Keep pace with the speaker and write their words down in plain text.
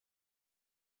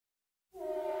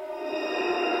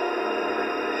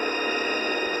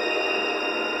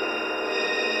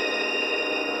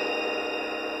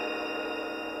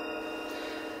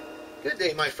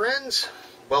day, my friends.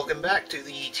 Welcome back to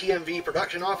the TMV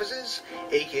production offices,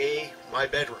 aka my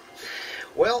bedroom.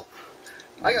 Well,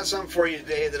 I got something for you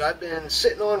today that I've been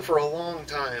sitting on for a long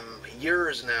time,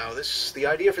 years now. The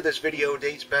idea for this video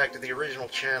dates back to the original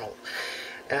channel.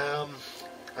 I'm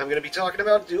going to be talking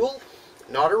about Duel.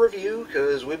 Not a review,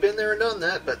 because we've been there and done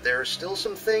that, but there are still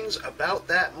some things about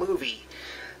that movie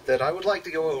that I would like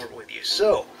to go over with you.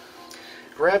 So,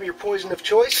 grab your poison of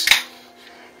choice,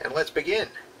 and let's begin.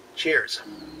 Cheers.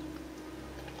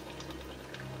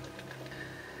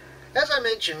 As I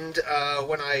mentioned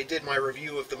when I did my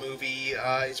review of the movie,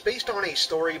 it's based on a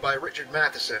story by Richard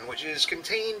Matheson, which is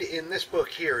contained in this book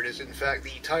here. It is, in fact,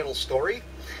 the title story.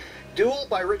 Duel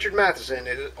by Richard Matheson.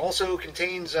 It also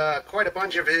contains quite a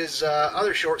bunch of his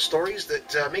other short stories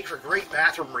that make for great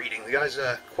bathroom reading. The guy's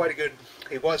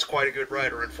he was quite a good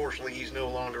writer. Unfortunately, he's no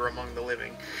longer among the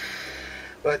living.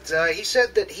 But he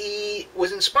said that he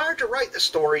was inspired to write the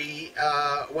story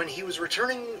when he was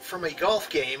returning from a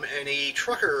golf game and a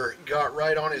trucker got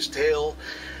right on his tail,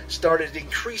 started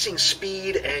increasing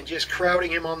speed and just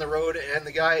crowding him on the road, and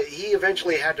he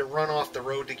eventually had to run off the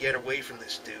road to get away from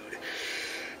this dude.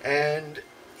 And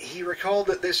he recalled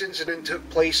that this incident took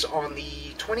place on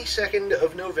the 22nd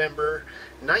of November,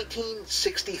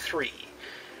 1963.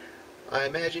 I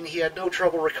imagine he had no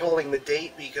trouble recalling the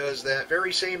date because that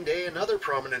very same day another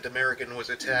prominent American was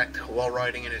attacked while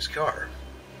riding in his car.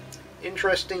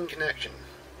 Interesting connection.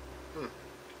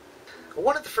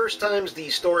 One of the first times the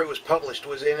story was published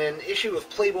was in an issue of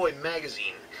Playboy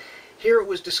magazine. Here it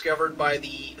was discovered by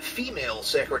the female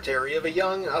secretary of a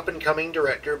young up-and-coming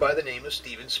director by the name of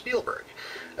Steven Spielberg.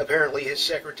 Apparently his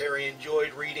secretary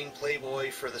enjoyed reading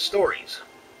Playboy for the stories.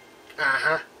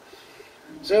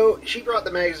 So she brought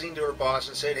the magazine to her boss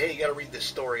and said, "Hey, you gotta read this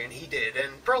story," and he did,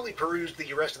 and probably perused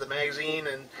the rest of the magazine,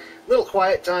 and a little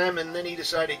quiet time, and then he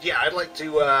decided, yeah, I'd like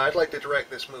to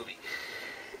direct this movie.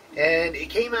 And it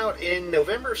came out in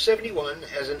November of '71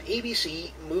 as an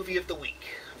ABC Movie of the Week.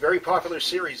 Very popular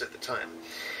series at the time.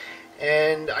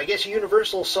 And I guess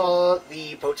Universal saw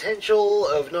the potential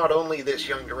of not only this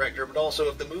young director, but also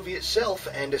of the movie itself,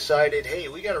 and decided, hey,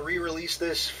 we gotta re-release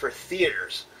this for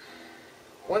theaters.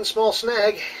 One small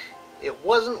snag, it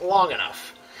wasn't long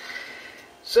enough.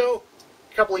 So,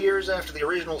 a couple of years after the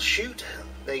original shoot,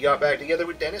 they got back together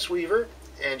with Dennis Weaver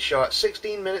and shot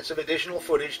 16 minutes of additional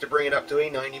footage to bring it up to a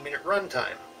 90-minute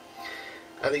runtime.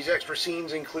 These extra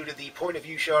scenes included the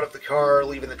point-of-view shot of the car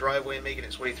leaving the driveway and making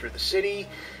its way through the city,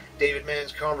 David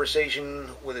Mann's conversation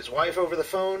with his wife over the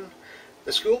phone,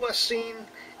 the school bus scene,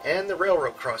 and the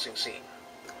railroad crossing scene.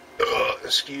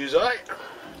 Excuse I.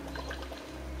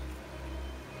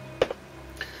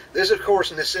 This, of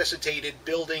course, necessitated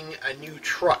building a new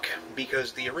truck,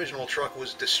 because the original truck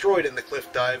was destroyed in the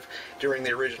cliff dive during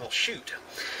the original shoot.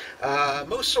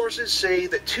 Most sources say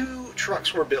that 2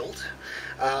 trucks were built,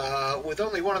 with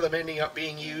only one of them ending up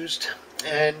being used,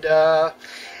 and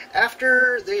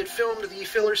after they had filmed the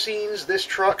filler scenes, this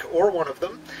truck, or one of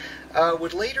them,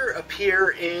 would later appear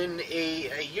in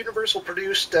a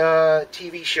Universal-produced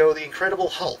TV show, The Incredible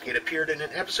Hulk. It appeared in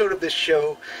an episode of this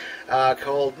show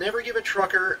called Never Give a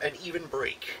Trucker an Even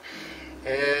Break.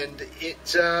 And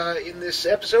in this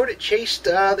episode, it chased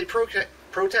the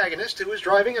protagonist, who was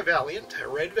driving a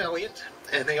red Valiant,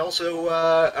 and they also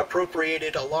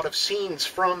appropriated a lot of scenes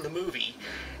from the movie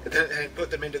and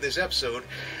put them into this episode.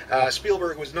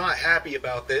 Spielberg was not happy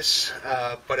about this,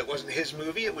 but it wasn't his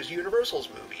movie, it was Universal's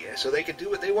movie, so they could do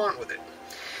what they want with it.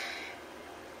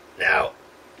 Now,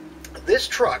 this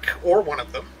truck, or one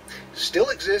of them, still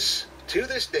exists to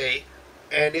this day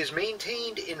and is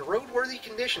maintained in roadworthy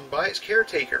condition by its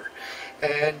caretaker.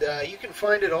 And you can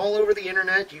find it all over the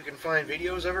internet. You can find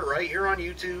videos of it right here on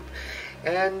YouTube.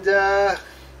 And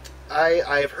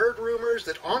I have heard rumors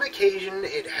that on occasion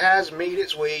it has made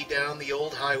its way down the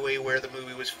old highway where the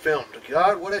movie was filmed.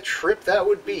 God, what a trip that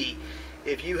would be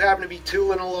if you happen to be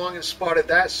tooling along and spotted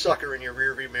that sucker in your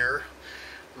rearview mirror.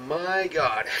 My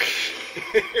God.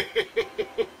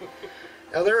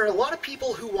 Now, there are a lot of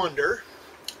people who wonder,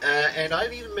 and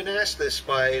I've even been asked this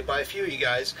by a few of you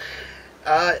guys,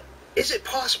 is it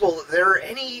possible that there are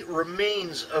any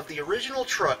remains of the original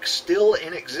truck still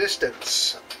in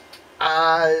existence?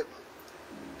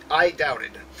 I doubt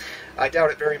it. I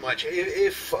doubt it very much.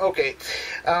 If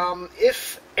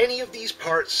any of these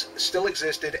parts still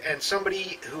existed and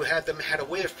somebody who had them had a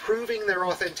way of proving their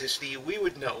authenticity, we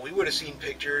would know. We would have seen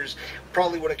pictures,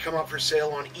 probably would have come up for sale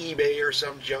on eBay or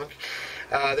some junk.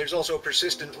 There's also a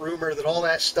persistent rumor that all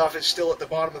that stuff is still at the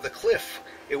bottom of the cliff.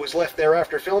 It was left there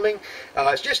after filming.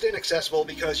 It's just inaccessible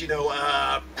because,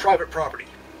 private property.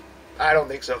 I don't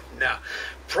think so. No.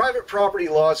 Private property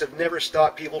laws have never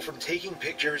stopped people from taking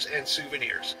pictures and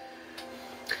souvenirs.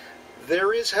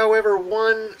 There is, however,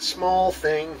 one small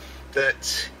thing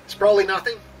that it's probably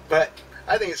nothing, but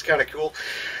I think it's kind of cool.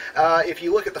 If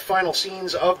you look at the final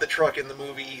scenes of the truck in the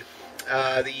movie,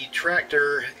 the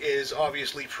tractor is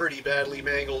obviously pretty badly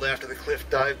mangled after the cliff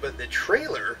dive, but the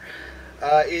trailer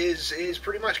is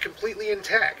pretty much completely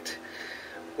intact.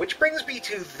 Which brings me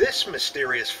to this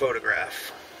mysterious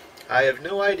photograph. I have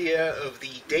no idea of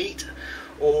the date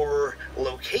or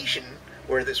location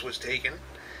where this was taken,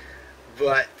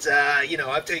 but, you know,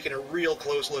 I've taken a real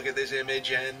close look at this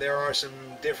image, and there are some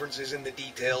differences in the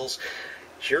details.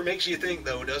 Sure makes you think,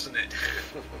 though, doesn't it?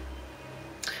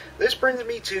 This brings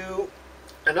me to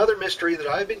another mystery that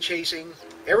I've been chasing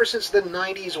ever since the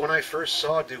 90s when I first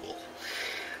saw Duel.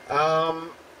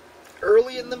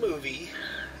 Early in the movie,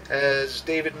 as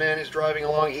David Mann is driving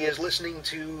along, he is listening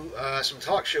to some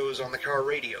talk shows on the car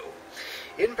radio.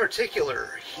 In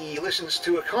particular, he listens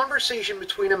to a conversation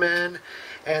between a man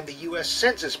and the U.S.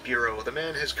 Census Bureau. The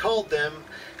man has called them,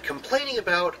 complaining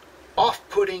about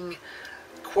off-putting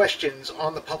questions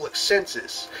on the public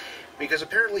census, because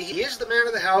apparently he is the man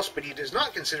of the house, but he does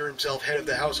not consider himself head of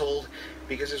the household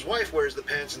because his wife wears the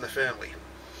pants in the family.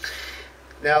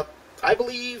 Now, I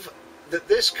believe that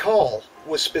this call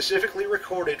was specifically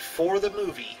recorded for the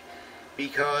movie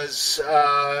because,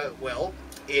 well,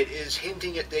 it is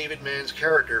hinting at David Mann's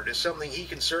character. It is something he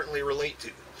can certainly relate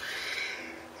to.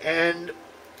 And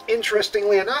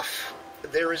interestingly enough,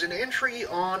 there is an entry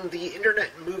on the Internet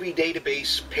Movie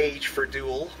Database page for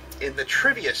Duel in the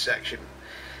trivia section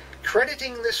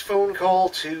crediting this phone call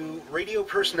to radio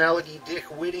personality Dick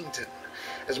Whittington.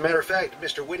 As a matter of fact,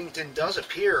 Mr. Whittington does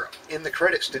appear in the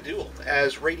credits to Duel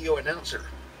as radio announcer.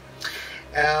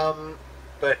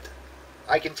 But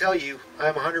I can tell you,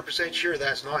 I'm 100% sure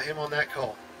that's not him on that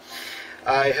call.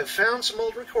 I have found some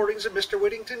old recordings of Mr.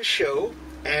 Whittington's show,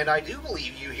 and I do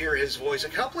believe you hear his voice a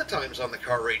couple of times on the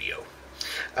car radio.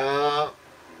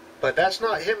 But that's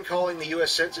not him calling the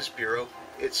U.S. Census Bureau.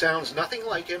 It sounds nothing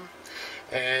like him,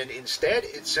 and instead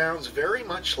it sounds very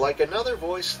much like another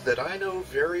voice that I know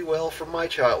very well from my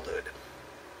childhood.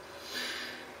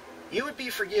 You would be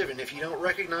forgiven if you don't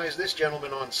recognize this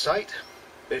gentleman on sight,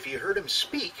 but if you heard him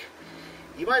speak,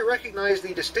 you might recognize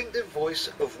the distinctive voice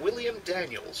of William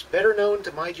Daniels, better known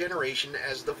to my generation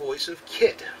as the voice of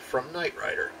Kit from Knight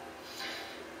Rider.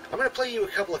 I'm going to play you a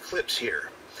couple of clips here.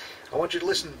 I want you to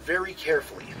listen very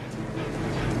carefully.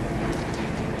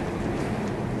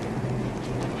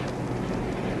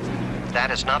 That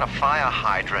is not a fire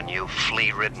hydrant, you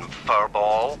flea-ridden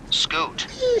furball. Scoot.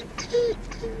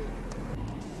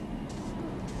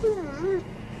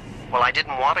 Well, I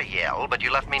didn't want to yell, but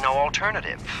you left me no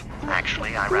alternative.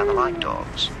 Actually, I rather like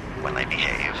dogs when they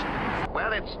behave.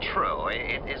 Well, it's true.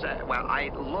 It is well,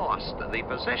 I lost the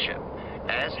position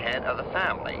as head of the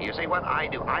family. You see, what I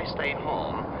do, I stay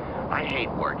home. I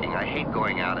hate working. I hate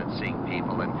going out and seeing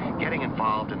people and getting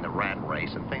involved in the rat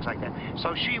race and things like that.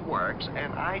 So she works,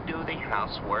 and I do the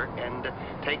housework and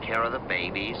take care of the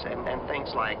babies and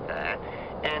things like that.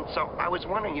 And so I was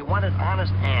wondering, you wanted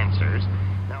honest answers.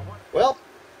 Now, what... Well,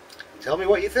 tell me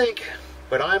what you think,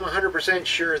 but I'm 100%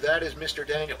 sure that is Mr.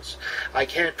 Daniels. I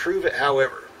can't prove it,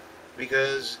 however,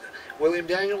 because William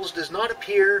Daniels does not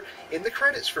appear in the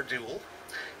credits for Duel.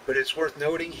 But it's worth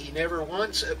noting he never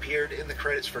once appeared in the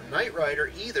credits for Knight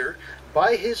Rider either,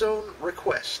 by his own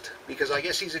request, because I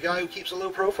guess he's a guy who keeps a low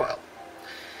profile.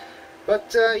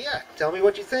 But, yeah, tell me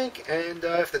what you think, and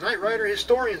if the Knight Rider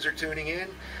historians are tuning in,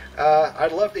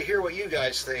 I'd love to hear what you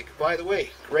guys think. By the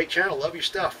way, great channel, love your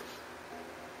stuff.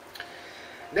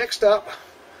 Next up,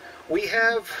 we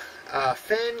have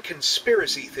fan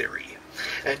conspiracy theory.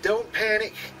 And don't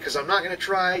panic, because I'm not going to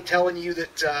try telling you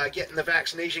that getting the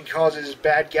vaccination causes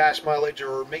bad gas mileage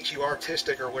or makes you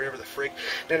artistic or whatever the frig.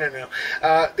 No.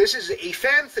 This is a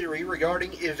fan theory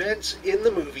regarding events in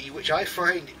the movie, which I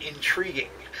find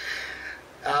intriguing.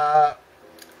 Now,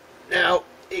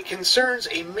 it concerns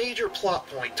a major plot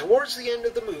point. Towards the end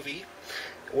of the movie,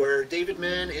 where David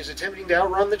Mann is attempting to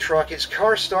outrun the truck, his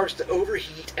car starts to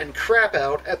overheat and crap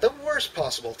out at the worst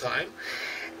possible time.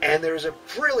 And there's a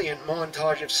brilliant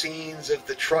montage of scenes of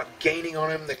the truck gaining on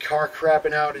him, the car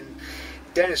crapping out, and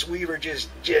Dennis Weaver just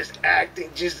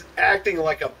acting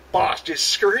like a boss, just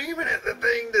screaming at the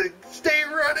thing to stay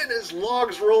running as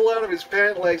logs roll out of his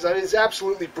pant legs. I mean, it's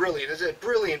absolutely brilliant. It's a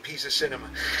brilliant piece of cinema.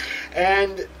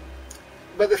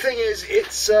 But the thing is,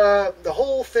 it's the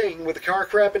whole thing with the car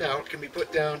crapping out can be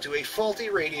put down to a faulty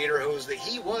radiator hose that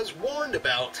he was warned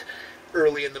about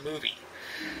early in the movie.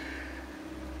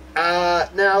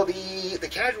 Now, the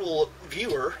casual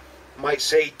viewer might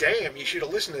say, damn, you should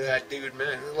have listened to that dude,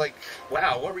 man. Like,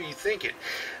 wow, what were you thinking?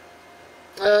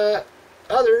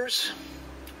 Others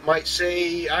might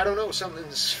say, I don't know,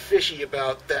 something's fishy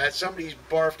about that. Somebody's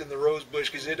barfed in the rose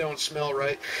bush because it don't smell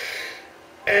right.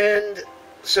 And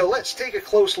so let's take a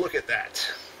close look at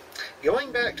that.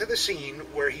 Going back to the scene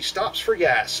where he stops for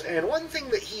gas, and one thing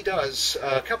that he does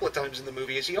a couple of times in the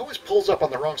movie is he always pulls up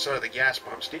on the wrong side of the gas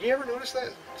pumps. Did you ever notice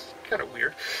that? It's kind of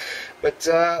weird. But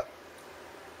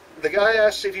the guy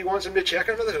asks if he wants him to check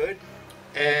under the hood,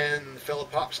 and the fella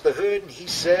pops the hood, and he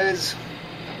says,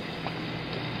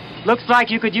 "Looks like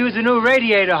you could use a new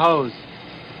radiator hose."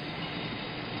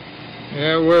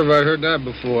 Yeah, where have I heard that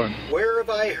before? Where have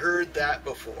I heard that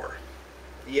before?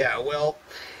 Yeah, well,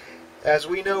 as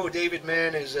we know, David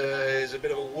Mann is a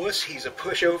bit of a wuss. He's a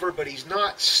pushover, but he's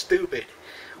not stupid.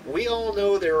 We all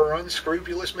know there are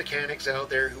unscrupulous mechanics out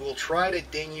there who will try to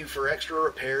ding you for extra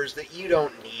repairs that you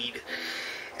don't need.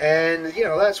 And, you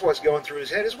know, that's what's going through his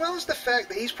head, as well as the fact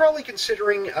that he's probably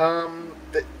considering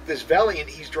that this Valiant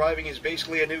he's driving is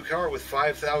basically a new car with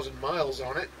 5,000 miles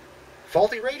on it.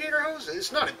 Faulty radiator hose?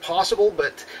 It's not impossible,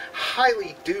 but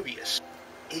highly dubious.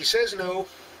 He says no.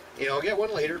 You know, I'll get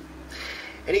one later.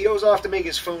 And he goes off to make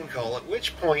his phone call, at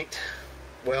which point,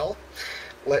 well,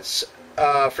 let's,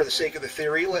 for the sake of the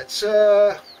theory, let's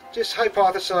just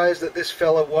hypothesize that this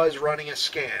fella was running a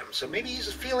scam. So maybe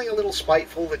he's feeling a little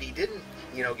spiteful that he didn't,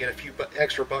 you know, get a few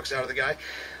extra bucks out of the guy.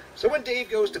 So when Dave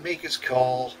goes to make his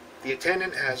call, the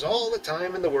attendant has all the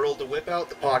time in the world to whip out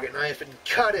the pocket knife and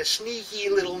cut a sneaky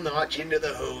little notch into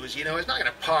the hose. You know, it's not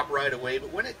going to pop right away,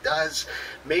 but when it does,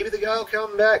 maybe the guy will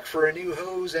come back for a new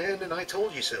hose and an I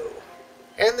told you so.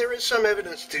 And there is some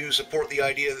evidence to support the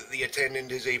idea that the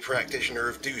attendant is a practitioner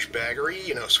of douchebaggery,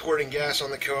 you know, squirting gas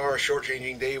on the car,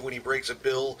 shortchanging Dave when he breaks a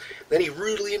bill, then he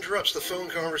rudely interrupts the phone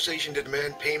conversation to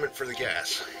demand payment for the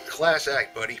gas. Class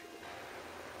act, buddy.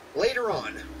 Later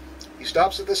on, he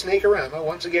stops at the Snake-O-Rama,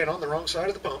 once again on the wrong side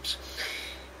of the pumps,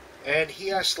 and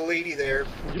he asks the lady there,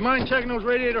 "Do you mind checking those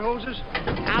radiator hoses?"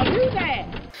 I'll do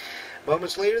that.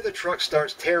 Moments later, the truck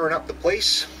starts tearing up the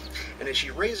place, and as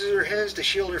she raises her hands to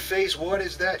shield her face, what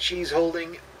is that she's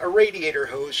holding? A radiator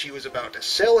hose she was about to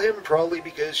sell him, probably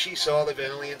because she saw the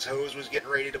Valiant's hose was getting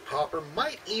ready to pop, or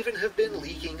might even have been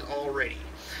leaking already.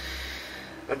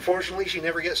 Unfortunately, she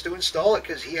never gets to install it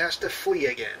because he has to flee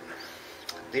again.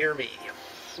 Dear me.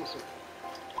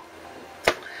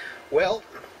 Well,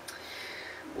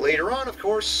 later on, of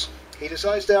course, he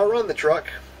decides to outrun the truck,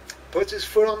 puts his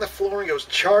foot on the floor and goes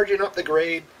charging up the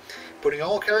grade, putting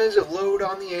all kinds of load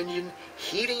on the engine,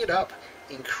 heating it up,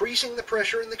 increasing the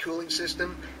pressure in the cooling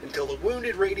system until the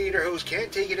wounded radiator hose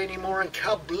can't take it anymore, and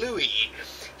kablooey!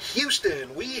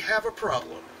 Houston, we have a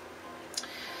problem.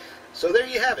 So there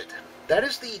you have it. That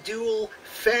is the Duel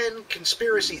fan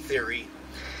conspiracy theory.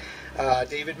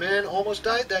 David Mann almost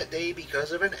died that day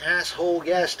because of an asshole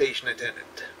gas station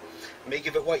attendant. Make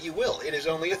of it what you will. It is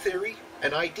only a theory,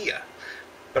 an idea.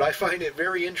 But I find it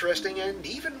very interesting and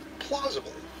even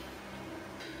plausible.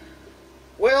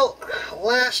 Well,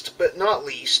 last but not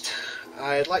least,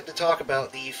 I'd like to talk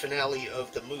about the finale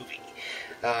of the movie.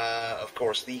 Of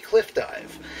course, the cliff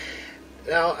dive.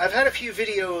 Now, I've had a few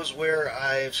videos where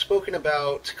I've spoken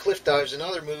about cliff dives in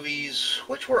other movies,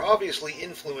 which were obviously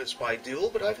influenced by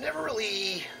Duel, but I've never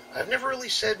really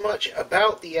said much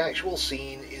about the actual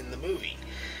scene in the movie.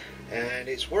 And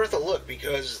it's worth a look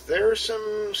because there are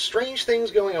some strange things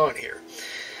going on here.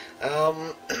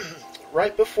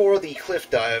 Right before the cliff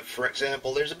dive, for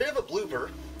example, there's a bit of a blooper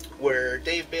where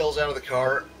Dave bails out of the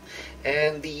car,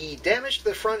 and the damage to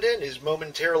the front end is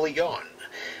momentarily gone.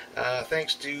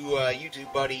 Thanks to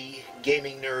YouTube buddy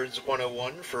Gaming Nerds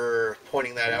 101 for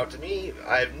pointing that out to me.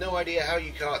 I have no idea how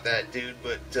you caught that, dude,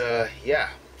 but yeah,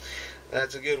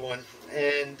 that's a good one.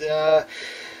 And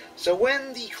so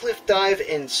when the cliff dive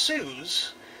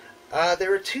ensues,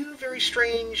 there are two very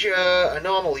strange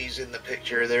anomalies in the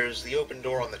picture. There's the open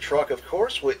door on the truck, of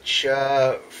course, which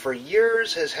for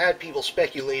years has had people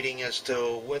speculating as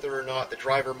to whether or not the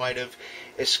driver might have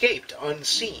escaped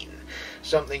unseen,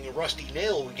 something Rusty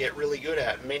Nail would get really good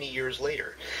at many years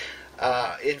later.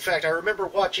 In fact, I remember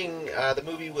watching the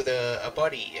movie with a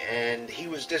buddy, and he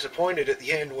was disappointed at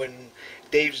the end when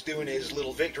Dave's doing his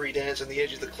little victory dance on the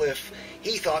edge of the cliff.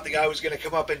 He thought the guy was going to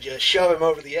come up and just shove him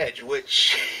over the edge,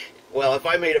 which, well, if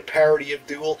I made a parody of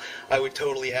Duel, I would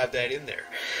totally have that in there.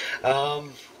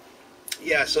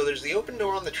 Yeah, so there's the open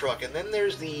door on the truck, and then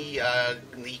there's the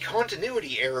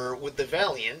continuity error with the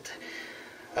Valiant.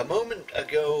 A moment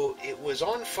ago, it was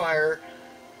on fire,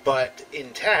 but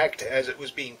intact as it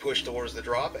was being pushed towards the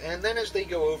drop, and then as they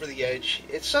go over the edge,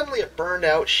 it's suddenly a burned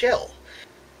out shell.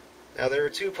 Now, there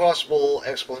are two possible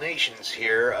explanations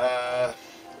here.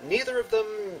 Neither of them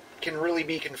can really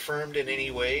be confirmed in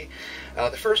any way.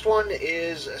 The first one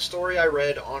is a story I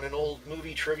read on an old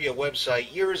movie trivia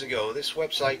website years ago. This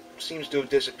website seems to have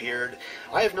disappeared.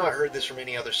 I have not heard this from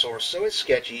any other source, so it's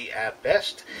sketchy at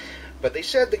best. But they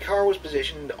said the car was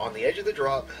positioned on the edge of the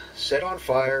drop, set on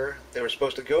fire. They were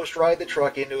supposed to ghost ride the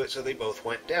truck into it, so they both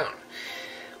went down.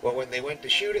 Well, when they went to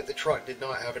shoot it, the truck did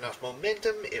not have enough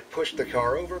momentum. It pushed the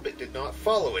car over, but did not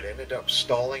follow it. It ended up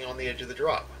stalling on the edge of the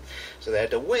drop. So they had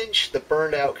to winch the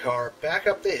burned-out car back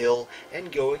up the hill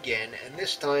and go again, and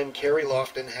this time Carey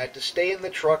Lofton had to stay in the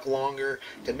truck longer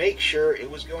to make sure it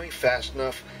was going fast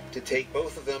enough to take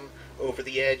both of them over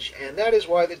the edge, and that is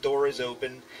why the door is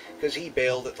open, because he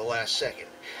bailed at the last second.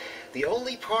 The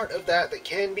only part of that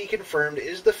can be confirmed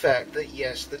is the fact that,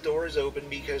 yes, the door is open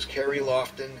because Carey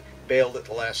Lofton bailed at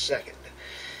the last second.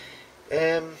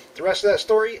 The rest of that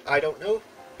story, I don't know,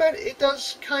 but it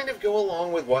does kind of go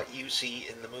along with what you see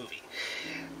in the movie.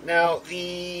 Now,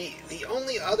 the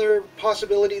only other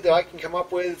possibility that I can come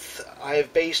up with, I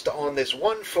have based on this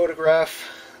one photograph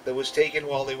that was taken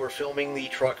while they were filming the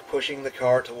truck pushing the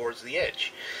car towards the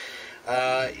edge.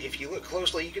 If you look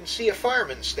closely, you can see a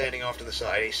fireman standing off to the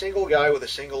side, a single guy with a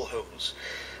single hose,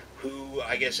 who,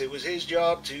 I guess it was his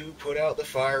job to put out the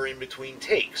fire in between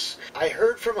takes. I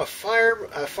heard from a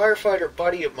firefighter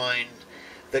buddy of mine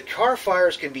that car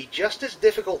fires can be just as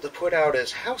difficult to put out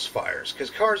as house fires,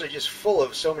 because cars are just full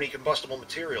of so many combustible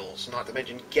materials, not to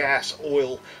mention gas,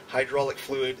 oil, hydraulic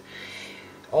fluid,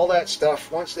 all that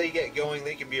stuff. Once they get going,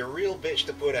 they can be a real bitch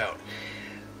to put out.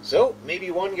 So, maybe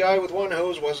one guy with one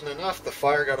hose wasn't enough, the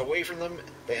fire got away from them,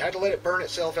 they had to let it burn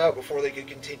itself out before they could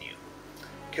continue.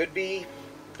 Could be,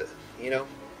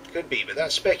 could be, but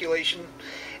that's speculation,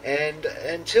 and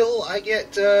until I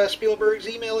get Spielberg's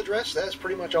email address, that's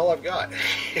pretty much all I've got.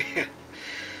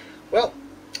 Well,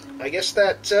 I guess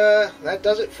that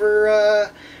does it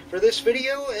for this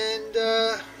video, and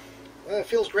well, it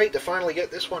feels great to finally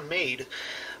get this one made.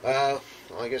 Well,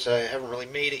 I guess I haven't really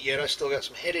made it yet. I still got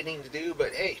some editing to do,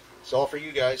 but hey, it's all for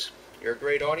you guys. You're a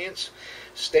great audience.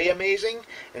 Stay amazing,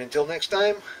 and until next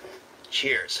time,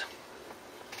 cheers.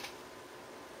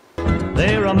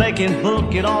 They're a-making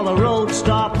book at all the road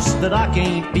stops that I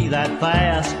can't be that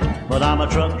fast. But I'm a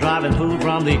truck driving fool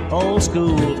from the old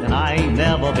school, and I ain't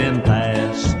never been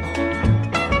past.